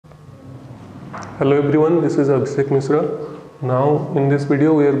Hello everyone, this is Abhisek Mishra. Now in this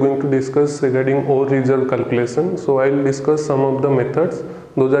video we are going to discuss regarding ore reserve calculation. So I will discuss some of the methods,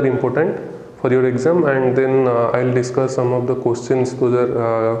 those are important for your exam, and then I will discuss some of the questions those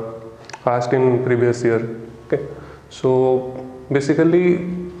are asked in previous year. Okay. So basically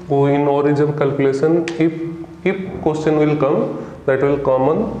in ore reserve calculation, if question will come, that will come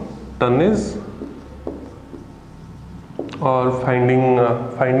on tonnage or finding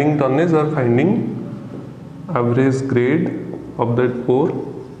tonnage or finding average grade of that ore.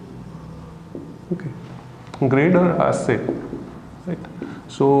 Okay, grade or assay, right?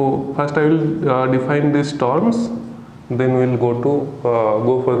 So first I will define these terms, then we will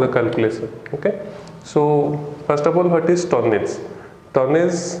go for the calculation. Okay, so first of all, what is tonnage?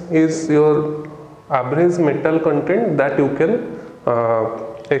 Tonnage is your average metal content that you can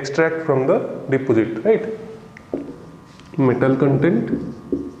extract from the deposit, right? Metal content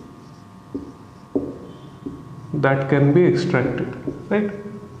that can be extracted, right?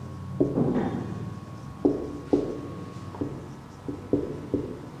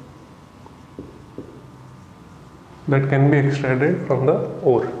 That can be extracted from the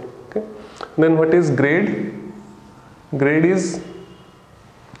ore. Okay. Then what is grade? Grade is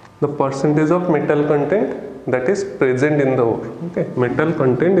the percentage of metal content that is present in the ore. Okay, metal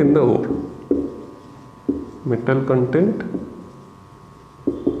content in the ore. Metal content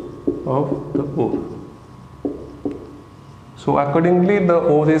of the ore. So accordingly the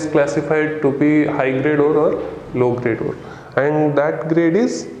ore is classified to be high grade ore or low grade ore, and that grade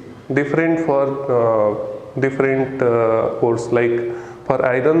is different for different ores. Like for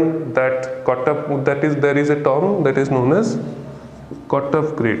iron, that cut-off, that is, there is a term that is known as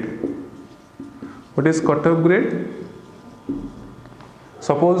cut-off grade. What is cut-off grade?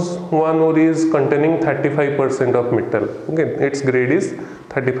 Suppose one ore is containing 35% of metal, okay, its grade is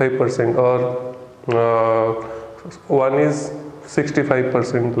 35%, or one is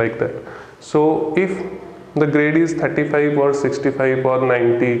 65%, like that. So if the grade is 35 or 65 or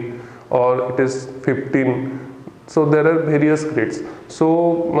 90 or it is 15, so there are various grades.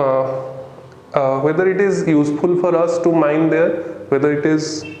 So whether it is useful for us to mine there, whether it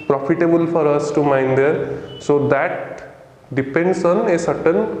is profitable for us to mine there, so that depends on a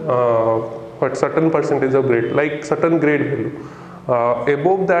certain percentage of grade, like certain grade value.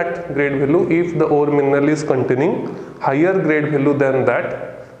 Above that grade value, if the ore mineral is containing higher grade value than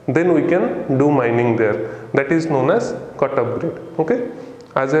that, then we can do mining there. That is known as cut-off grade. Okay.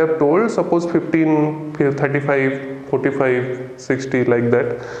 As I have told, suppose 15, 35, 45, 60, like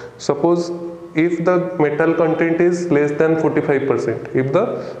that. Suppose if the metal content is less than 45%, if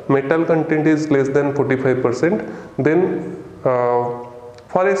the metal content is less than 45%, then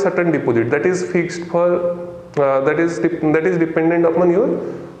for a certain deposit that is fixed for that is dependent upon your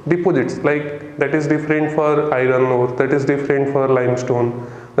deposits, like that is different for iron ore, that is different for limestone,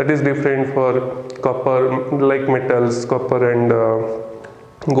 that is different for copper, like metals, copper and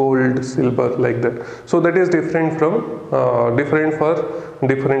gold, silver, like that. So that is different from different for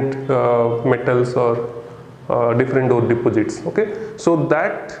different metals or different ore deposits. Okay, so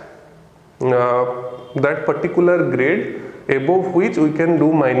that particular grade above which we can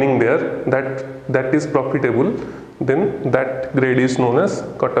do mining there, that is profitable, then that grade is known as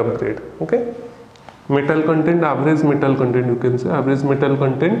cut-off grade. Okay, metal content, average metal content, you can say average metal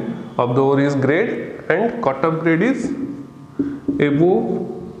content of the ore is grade, and cut-off grade is above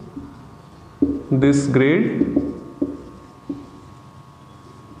this grade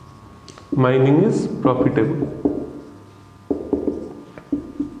mining is profitable.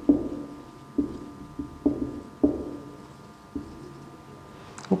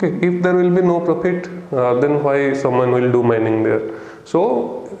 Okay, if there will be no profit, then why someone will do mining there?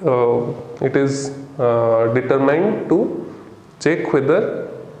 So it is determined to check whether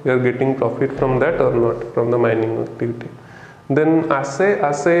you are getting profit from that or not, from the mining activity. Then assay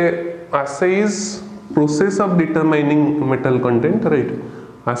is process of determining metal content, right?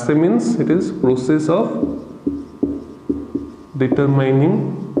 Assay means it is process of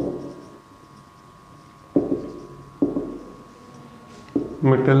determining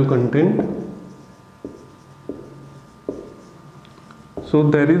metal content. So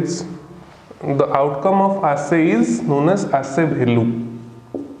there is the outcome of assay is known as assay value.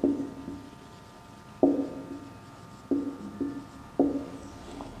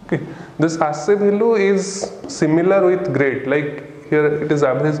 Okay, this assay value is similar with grade, like here it is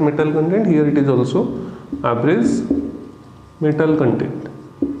average metal content, here it is also average metal content.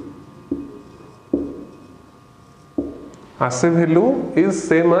 Assay value is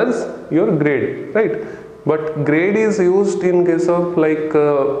same as your grade, right? but grade is used in case of like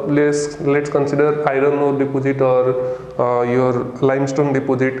let's consider iron ore deposit or your limestone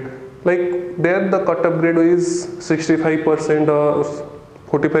deposit. Like there the cut-off grade is 65% or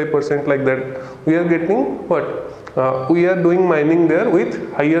 45% like that. We are getting what? We are doing mining there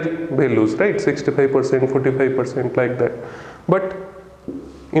with higher values, right? 65%, 45% like that. But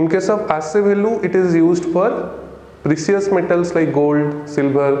in case of assay value, it is used for precious metals like gold,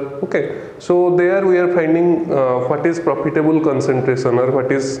 silver. Okay, so there we are finding what is profitable concentration or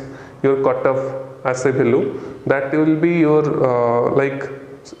what is your cut-off assay value. That will be your like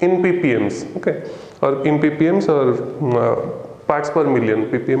in ppms, okay, or in ppms or parts per million.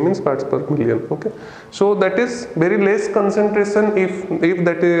 ppm means parts per million. Okay, so that is very less concentration if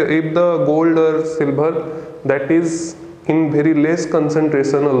the gold or silver that is in very less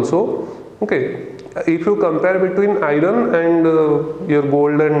concentration also. Okay, if you compare between iron and your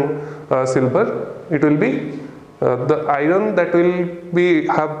gold and silver, it will be the iron that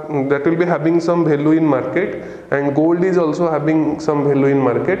will be having some value in market, and gold is also having some value in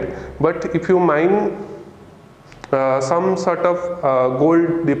market. But if you mine some sort of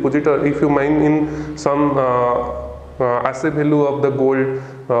gold deposit, or if you mine in some assay value of the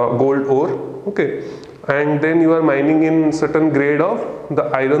gold ore, okay, and then you are mining in certain grade of the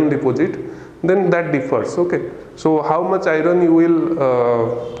iron deposit, then that differs. Okay, so how much iron you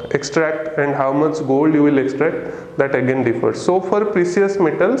will extract and how much gold you will extract, that again differs. So for precious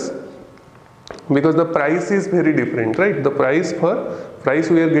metals, because the price is very different, right? The price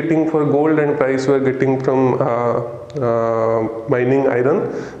we are getting for gold and price we are getting from mining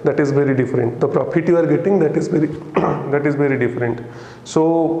iron, that is very different. The profit you are getting, that is very that is very different.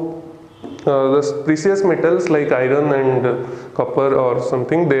 So the precious metals like iron and copper or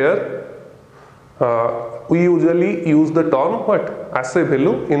something, there we usually use the term what? Assay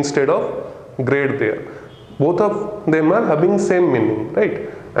value instead of grade there. Both of them are having same meaning, right?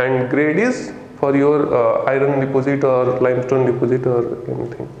 And grade is for your iron deposit or limestone deposit or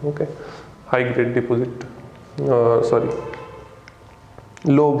anything. Okay, high grade deposit,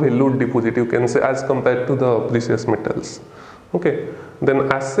 low valued deposit you can say, as compared to the precious metals. Okay,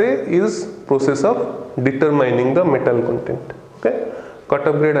 then assay is process of determining the metal content. Okay,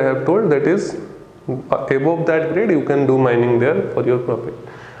 cut-off grade I have told, that is above that grade you can do mining there for your profit.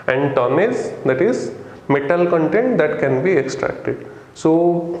 And tonnage, that is metal content that can be extracted.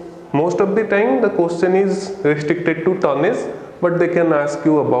 So most of the time the question is restricted to tonnage, but they can ask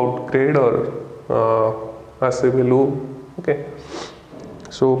you about grade or assay value. Okay,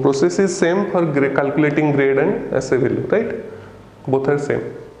 so process is same for calculating grade and assay value, right? Both are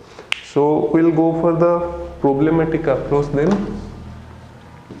same. So we'll go for the problematic approach then.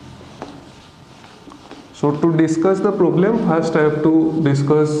 So to discuss the problem, first I have to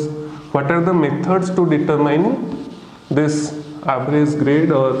discuss what are the methods to determine this average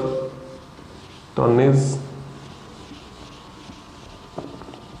grade or tonnage.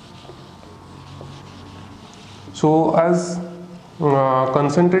 So as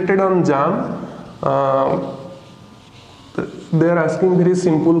concentrated on JAM, they are asking very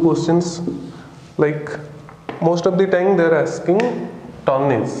simple questions, like most of the time they are asking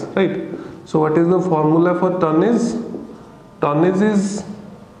tonnage, right? So what is the formula for tonnage? Tonnage is,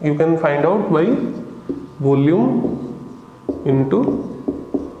 you can find out by volume into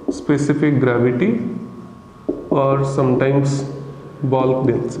specific gravity or sometimes bulk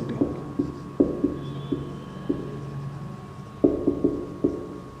density.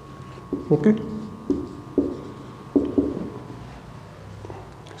 Okay,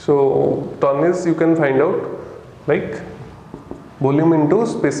 so tonnage you can find out like volume into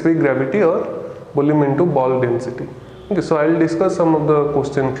specific gravity or volume into bulk density. Okay, so I will discuss some of the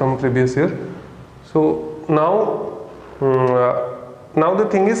questions from previous year. So now the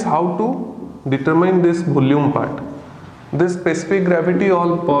thing is how to determine this volume part. This specific gravity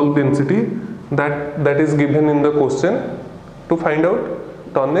or bulk density that is given in the question. To find out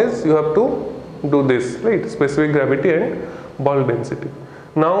tonnage you have to do this, right? Specific gravity and bulk density.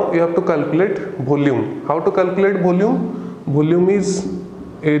 Now you have to calculate volume. How to calculate volume? Volume is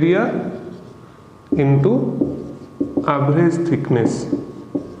area into average thickness.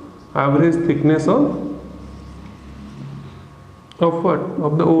 Average thickness of what?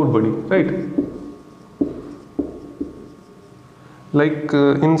 Of the ore body, right? Like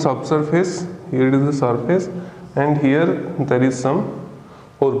in subsurface, here it is the surface and here there is some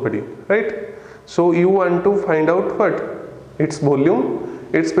ore body, right? So you want to find out what? Its volume.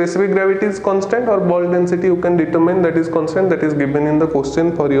 Its specific gravity is constant or bulk density you can determine that is constant, that is given in the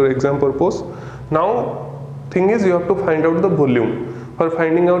question for your exam purpose. Now thing is you have to find out the volume. For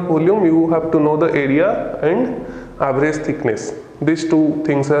finding out volume, you have to know the area and average thickness. These two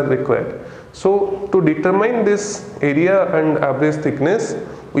things are required. So to determine this area and average thickness,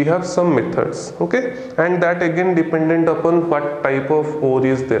 we have some methods, okay, and that again dependent upon what type of ore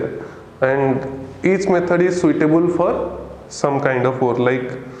is there, and each method is suitable for some kind of ore.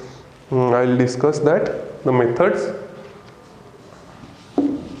 Like I'll discuss that, the methods.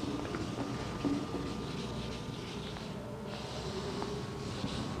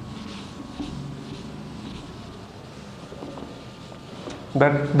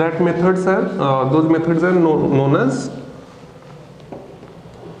 That methods are those methods are known as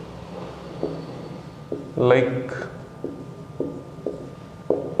like,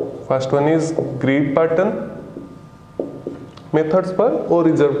 first one is grid pattern methods for ore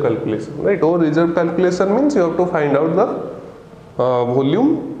reserve calculation, right? Ore reserve calculation means you have to find out the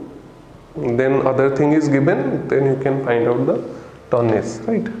volume, then other thing is given, then you can find out the tonnage,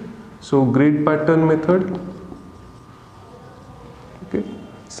 right? So grid pattern method. Okay.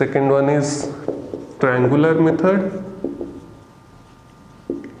 Second one is triangular method,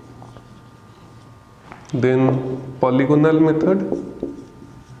 then polygonal method,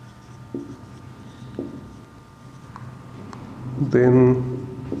 then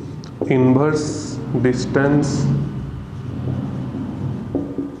inverse distance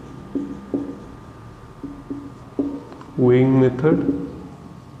weighing method,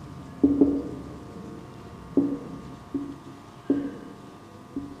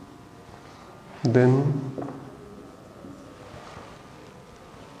 then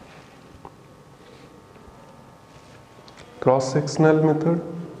cross-sectional method,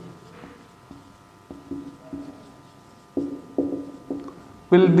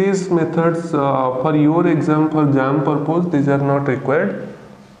 well, these methods for your exam, for JAM purpose, these are not required.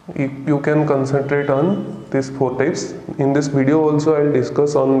 You can concentrate on these 4 types. In this video also I will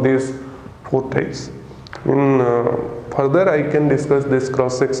discuss on these 4 types. In further I can discuss this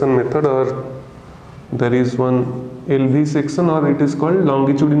cross-section method, or there is one LV section, or it is called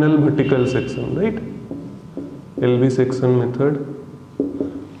longitudinal vertical section, right? LV section method,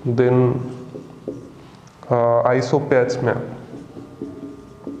 then iso patch map.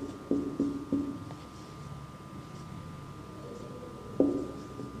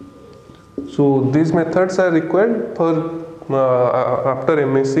 So these methods are required for after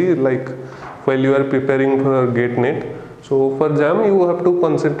MSc, like while you are preparing for GATE NET. So for JAM you have to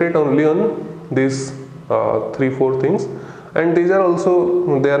concentrate only on these 3-4 things, and these are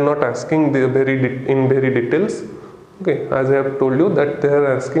also, they are not asking the in very details, okay, as I have told you that they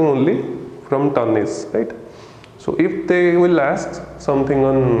are asking only from tonnage, right? So if they will ask something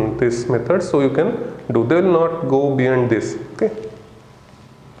on this method, so you can do, they will not go beyond this, okay.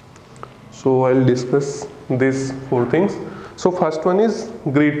 So I will discuss these 4 things. So first one is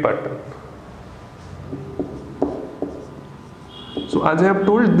grid pattern. So as I have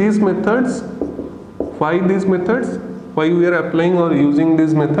told, these methods, why these methods, why we are applying or using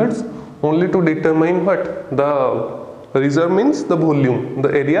these methods? Only to determine what? The reserve means the volume, the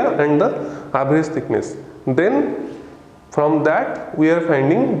area and the average thickness. Then from that we are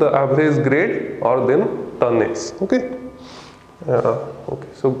finding the average grade or then tonnage, okay. Okay,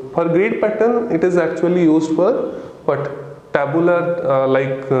 so for grid pattern it is actually used for what? Tabular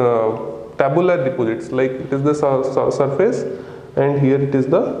tabular deposits, like it is the surface and here it is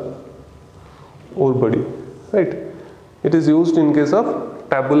the ore body, right? It is used in case of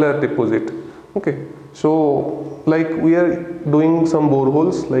tabular deposit, okay. So like we are doing some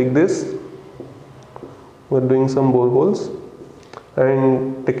boreholes like this, we are doing some boreholes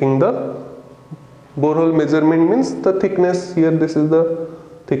and taking the borehole measurement, means the thickness. Here this is the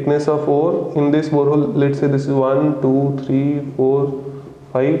thickness of ore in this borehole, let's say this is 1, 2, 3, 4,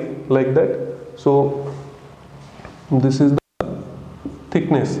 5, like that. So this is the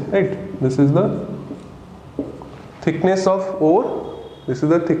thickness, right? This is the thickness of ore, this is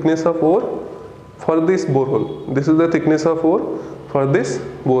the thickness of ore for this borehole, this is the thickness of ore for this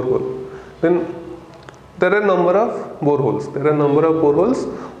borehole. Then there are number of boreholes,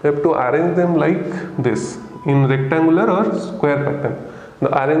 we have to arrange them like this in rectangular or square pattern. The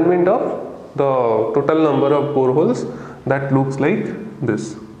arrangement of the total number of boreholes, that looks like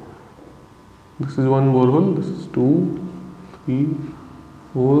this. This is one borehole, this is 2, 3,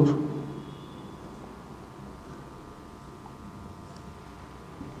 4,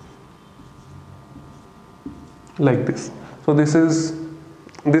 like this. So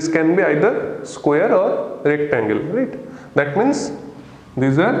this can be either square or rectangle, right? That means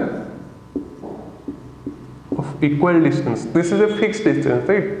these are of equal distance. This is a fixed distance,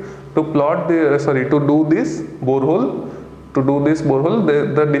 right? To plot the to do this borehole, to do this borehole,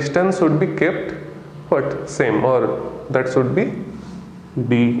 the distance should be kept what? Same, or that should be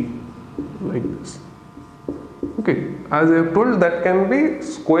d, like this. Okay, as I have told, that can be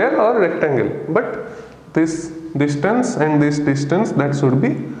square or rectangle, but this distance and this distance, that should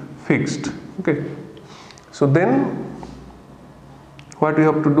be fixed. Okay, so then what we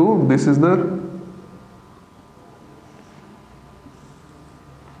have to do, this is the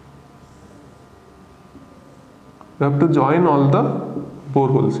you have to join all the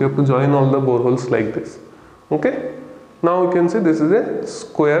boreholes. You have to join all the boreholes like this. Okay. Now you can see this is a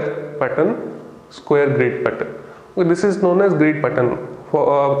square pattern, square grade pattern. Okay, this is known as grade pattern.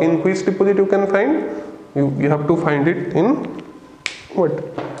 For in which deposit you can find? You have to find it in what?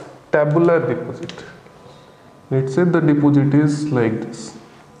 Tabular deposit. Let's say the deposit is like this.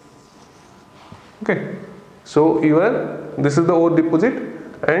 Okay. So this is the ore deposit,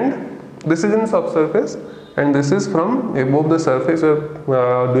 and this is in subsurface, and this is from above the surface. You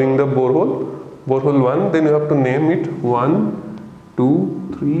are doing the borehole 1, then you have to name it 1,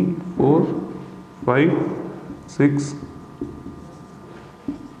 2, 3, 4, 5, 6,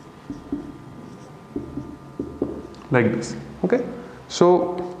 like this. Okay,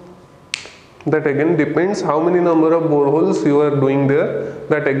 so that again depends how many number of boreholes you are doing there.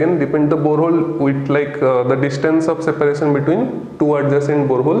 That again depends the borehole with like the distance of separation between two adjacent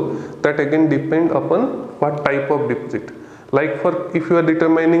borehole. That again depend upon what type of deposit. Like if you are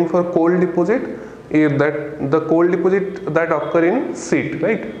determining for coal deposit, if that the coal deposit that occur in sheet,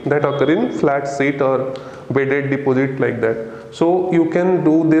 right? That occur in flat sheet or bedded deposit, like that. So you can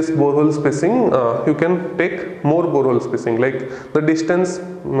do this borehole spacing. You can take more borehole spacing. Like the distance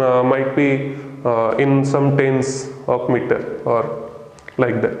might be in some tens of meter or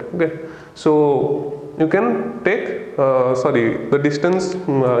like that. Okay. So you can take the distance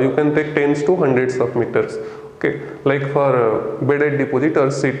you can take tens to hundreds of meters. Okay, like for bedded deposit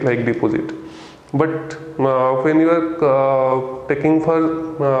or sheet like deposit. But when you are taking for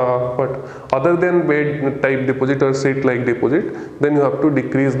what other than bed type deposit or sheet like deposit, then you have to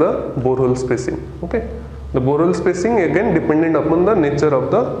decrease the borehole spacing. Okay, the borehole spacing again dependent upon the nature of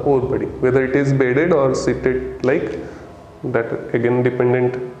the ore body, whether it is bedded or sheeted like that, again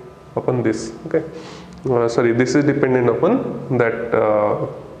dependent upon this. Okay, this is dependent upon that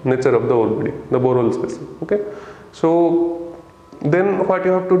nature of the ore body, the borehole spacing. Okay, so then what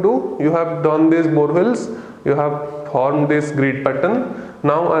you have to do, you have done these boreholes, you have formed this grid pattern.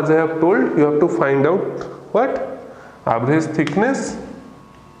 Now as I have told, you have to find out what? Average thickness.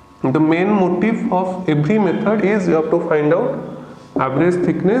 The main motive of every method is you have to find out average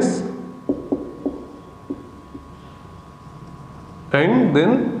thickness and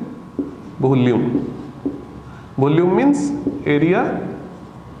then volume. Volume means area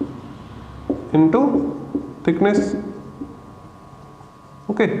into thickness.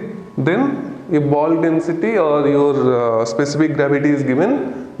 Okay, then if ball density or your specific gravity is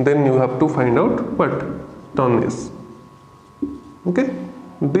given, then you have to find out what? Tonnage. Okay,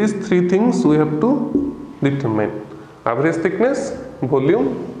 these three things we have to determine: average thickness,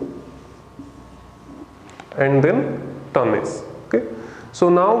 volume, and then tonnage. Okay, so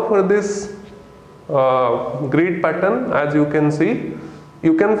now for this grid pattern, as you can see,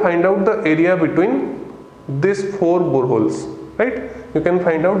 you can find out the area between these four boreholes, right? You can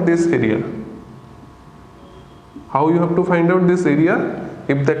find out this area. How you have to find out this area?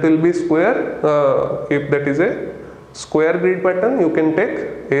 If that will be square, if that is a square grid pattern, you can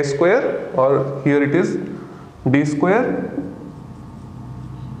take a square, or here it is d square,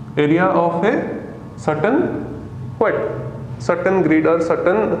 area of a certain what? Certain grid or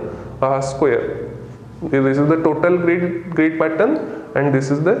certain square. This is the total grid pattern, and this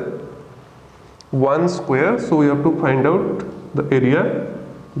is the one square. So we have to find out the area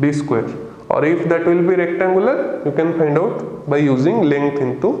d square, or if that will be rectangular, you can find out by using length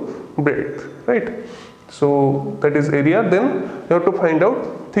into breadth, right? So that is area. Then you have to find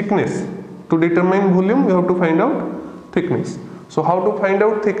out thickness. To determine volume, you have to find out thickness. So how to find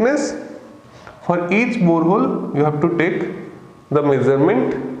out thickness? For each borehole you have to take the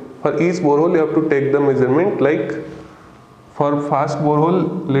measurement. For each borehole you have to take the measurement. Like for first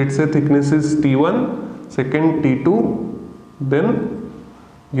borehole, let's say thickness is T1, second T2, then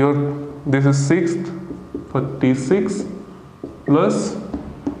this is 6th for T6 plus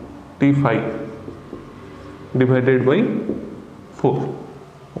T5 divided by 4.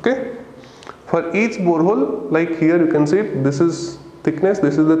 Okay, for each borehole, like here you can see this is thickness,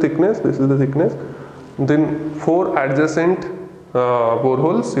 this is the thickness, this is the thickness, then 4 adjacent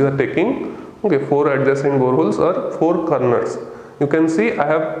boreholes you are taking. Okay, 4 adjacent boreholes or 4 corners. You can see I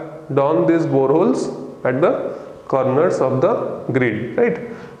have done these boreholes at the corners of the grid, right?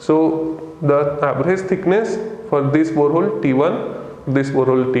 So the average thickness for this borehole T1, this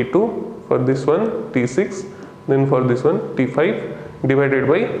borehole T2, for this one T6, then for this one T5 divided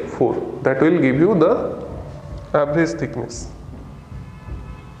by 4. That will give you the average thickness.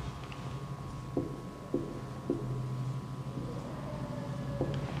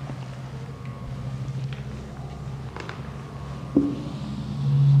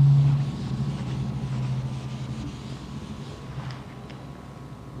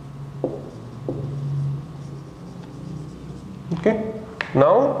 Okay,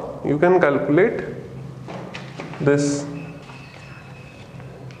 now you can calculate this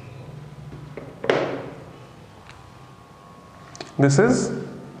is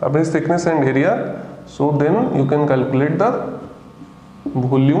average thickness and area, so then you can calculate the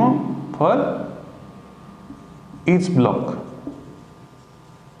volume for each block.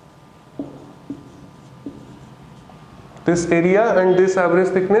 This area and this average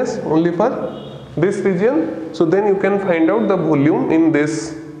thickness only for this region, so then you can find out the volume in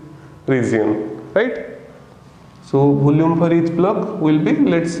this region, right? So volume for each block will be,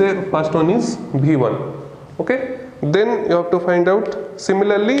 let's say first one is V1, okay? Then you have to find out,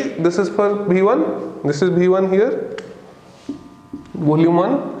 similarly this is for V1, this is V1 here, volume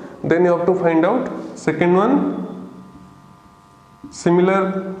 1, then you have to find out second one,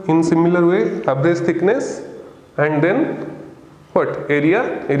 in similar way average thickness, and then what,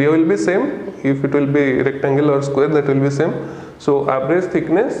 area will be same, if it will be rectangle or square that will be same, so average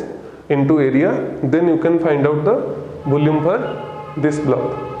thickness into area, then you can find out the volume for this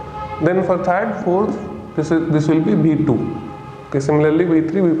block. Then for third, fourth, this will be V2, okay, similarly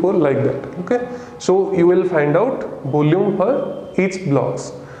V3, V4 like that, okay. So you will find out volume for each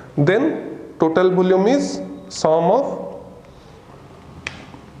blocks. Then total volume is sum of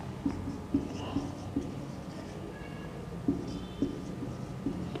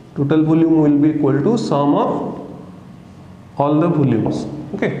total volume will be equal to sum of all the volumes,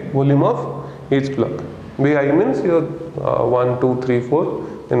 okay, volume of each block. Vi means your 1, 2, 3, 4,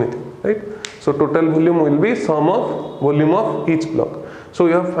 anything, right? So total volume will be sum of volume of each block. So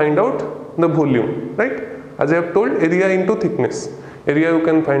you have find out the volume, right? As I have told, area into thickness. Area you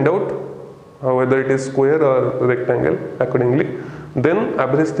can find out whether it is square or rectangle accordingly. Then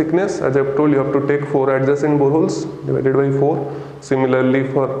average thickness, as I have told, you have to take 4 adjacent boreholes divided by 4. Similarly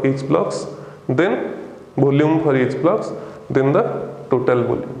for each blocks. Then volume for each blocks. Then the total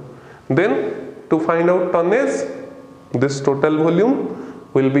volume. Then to find out tonnage, this total volume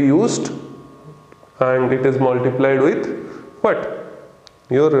will be used and it is multiplied with what?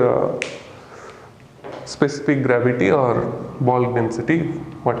 Your specific gravity or bulk density,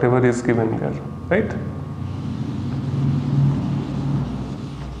 whatever is given there, right?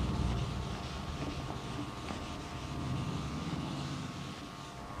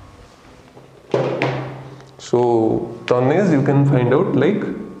 So tonnage you can find out like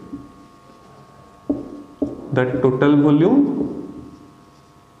that total volume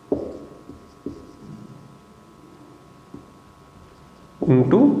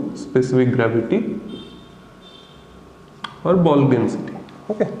into specific gravity or bulk density,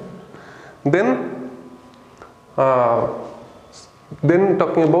 okay. Then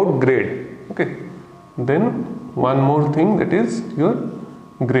talking about grade, okay. Then one more thing, that is your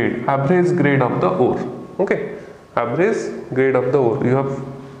grade, average grade of the ore, okay. Average grade of the ore. We have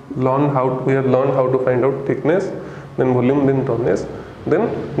learned how to find out thickness, then volume, then tonnage,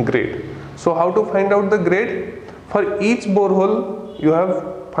 then grade. So how to find out the grade? For each borehole you have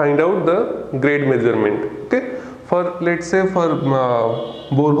find out the grade measurement, okay. For let's say for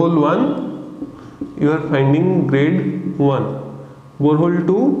borehole 1 you are finding grade 1, borehole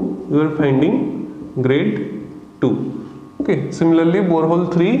 2 you are finding grade 2, okay. Similarly borehole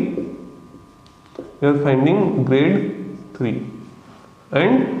 3 you are finding grade 3,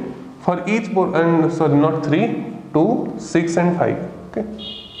 and for each sorry, not 3, 2, 6 and 5, okay,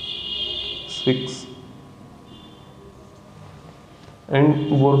 6 and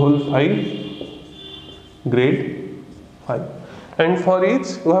borehole 5 grade 5, and for each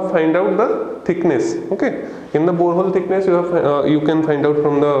you have find out the thickness, okay. In the borehole thickness you have you can find out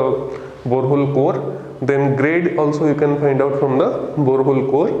from the borehole core, then grade also you can find out from the borehole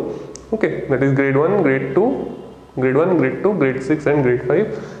core, okay. That is grade 1, grade 2, grade 1, grade 2, grade 6 and grade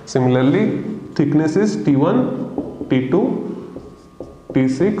 5. Similarly thickness is T1, T2,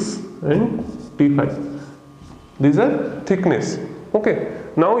 T6 and T5. These are thickness, okay.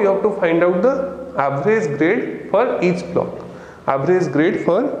 Now you have to find out the average grade for each block. Average grade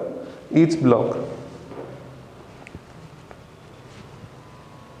for each block.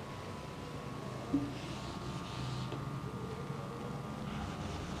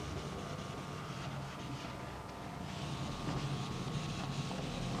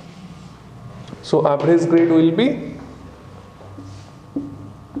 So average grade will be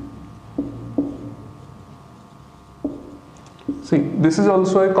see, this is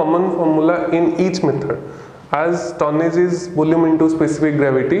also a common formula in each method. As tonnage is volume into specific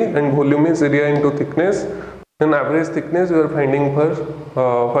gravity and volume is area into thickness, then average thickness we are finding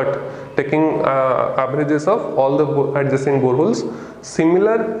for taking averages of all the adjacent boreholes.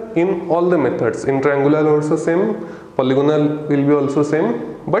 Similar in all the methods. In triangular also same, polygonal will be also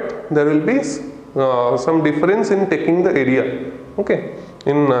same, but there will be some difference in taking the area. Okay,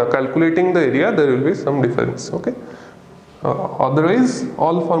 in calculating the area there will be some difference. Okay, otherwise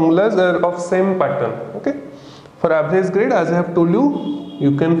all formulas are of same pattern. Okay, for average grade, as I have told you,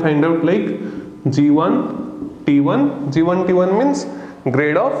 you can find out like G1 T1. G1 T1 means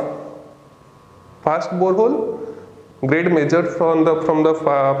grade of first borehole, grade measured from the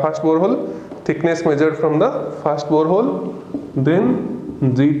first borehole, thickness measured from the first borehole, then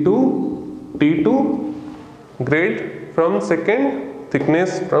G2 T2, grade from second,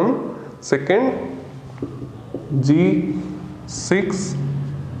 thickness from second, G6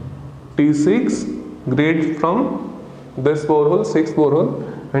 T6, grade from this borehole, sixth borehole,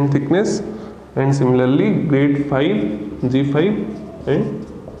 and thickness, and similarly grade 5 G5 and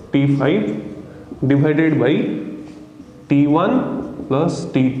T5 divided by T1 plus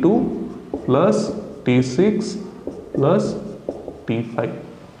T2 plus T6 plus T5.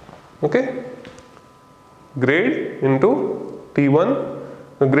 Okay, grade into T1.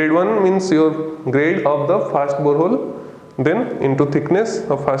 Grade 1 means your grade of the first borehole, then into thickness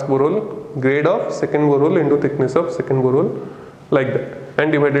of first borehole, grade of second borehole into thickness of second borehole, like that,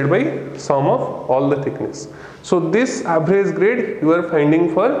 and divided by sum of all the thickness. So this average grade you are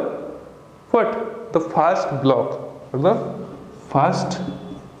finding for what? The first block, the first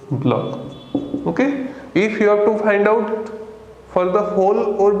block. Okay, if you have to find out for the whole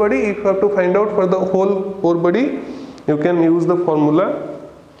ore body, if you have to find out for the whole ore body, you can use the formula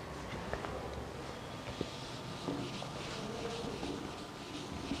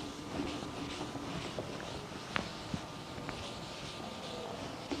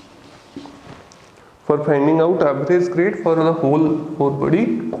for finding out average grade for the whole ore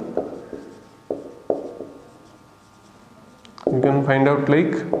body. You can find out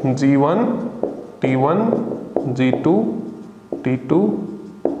like G1, T1, G2,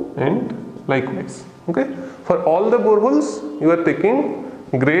 T2, and likewise. Okay, for all the boreholes you are taking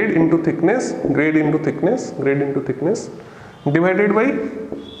grade into thickness, grade into thickness, grade into thickness, divided by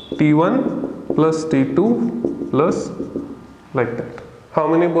T1 plus T2 plus like that. How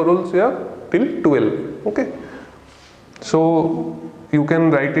many boreholes you have? Till 12. Okay, so you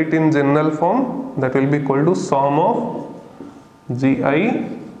can write it in general form, that will be equal to sum of Gi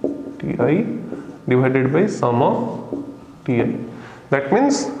Ti divided by sum of Ti. That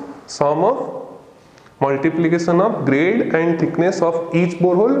means sum of multiplication of grade and thickness of each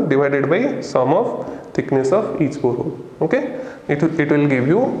borehole divided by sum of thickness of each borehole. Okay, it will give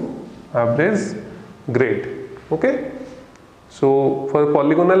you average grade. Okay, so for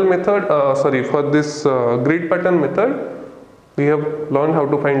polygonal method, for this grid pattern method, we have learned how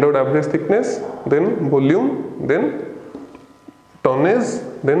to find out average thickness, then volume, then tonnage,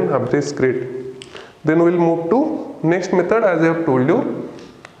 then average grade. Then we will move to next method. As I have told you,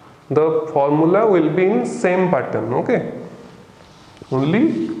 the formula will be in same pattern. Okay,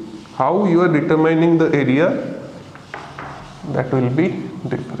 only how you are determining the area, that will be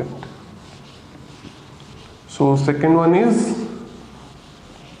different. So second one is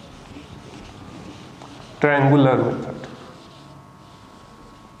triangular method.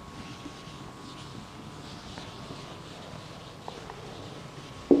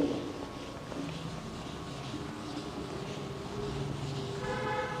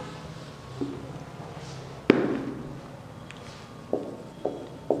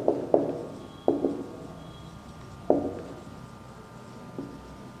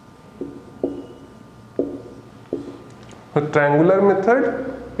 The triangular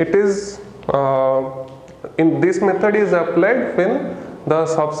method, it is in this method is applied when the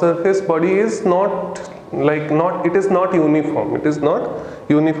subsurface body is not uniform. It is not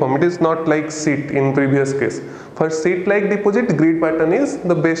uniform. It is not like sheet in previous case. For sheet like deposit, grid pattern is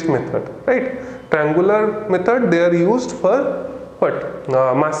the best method, right? Triangular method, they are used for what?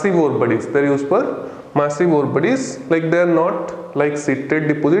 Massive ore bodies. They are used for massive ore bodies. Like they are not like sheeted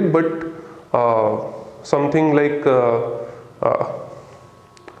deposit, but something like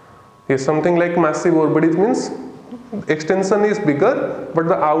something like massive ore bodies means extension is bigger but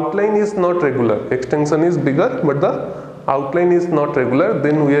the outline is not regular. Extension is bigger but the outline is not regular.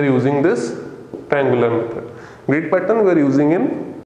 Then we are using this triangular method. Grid pattern we are using in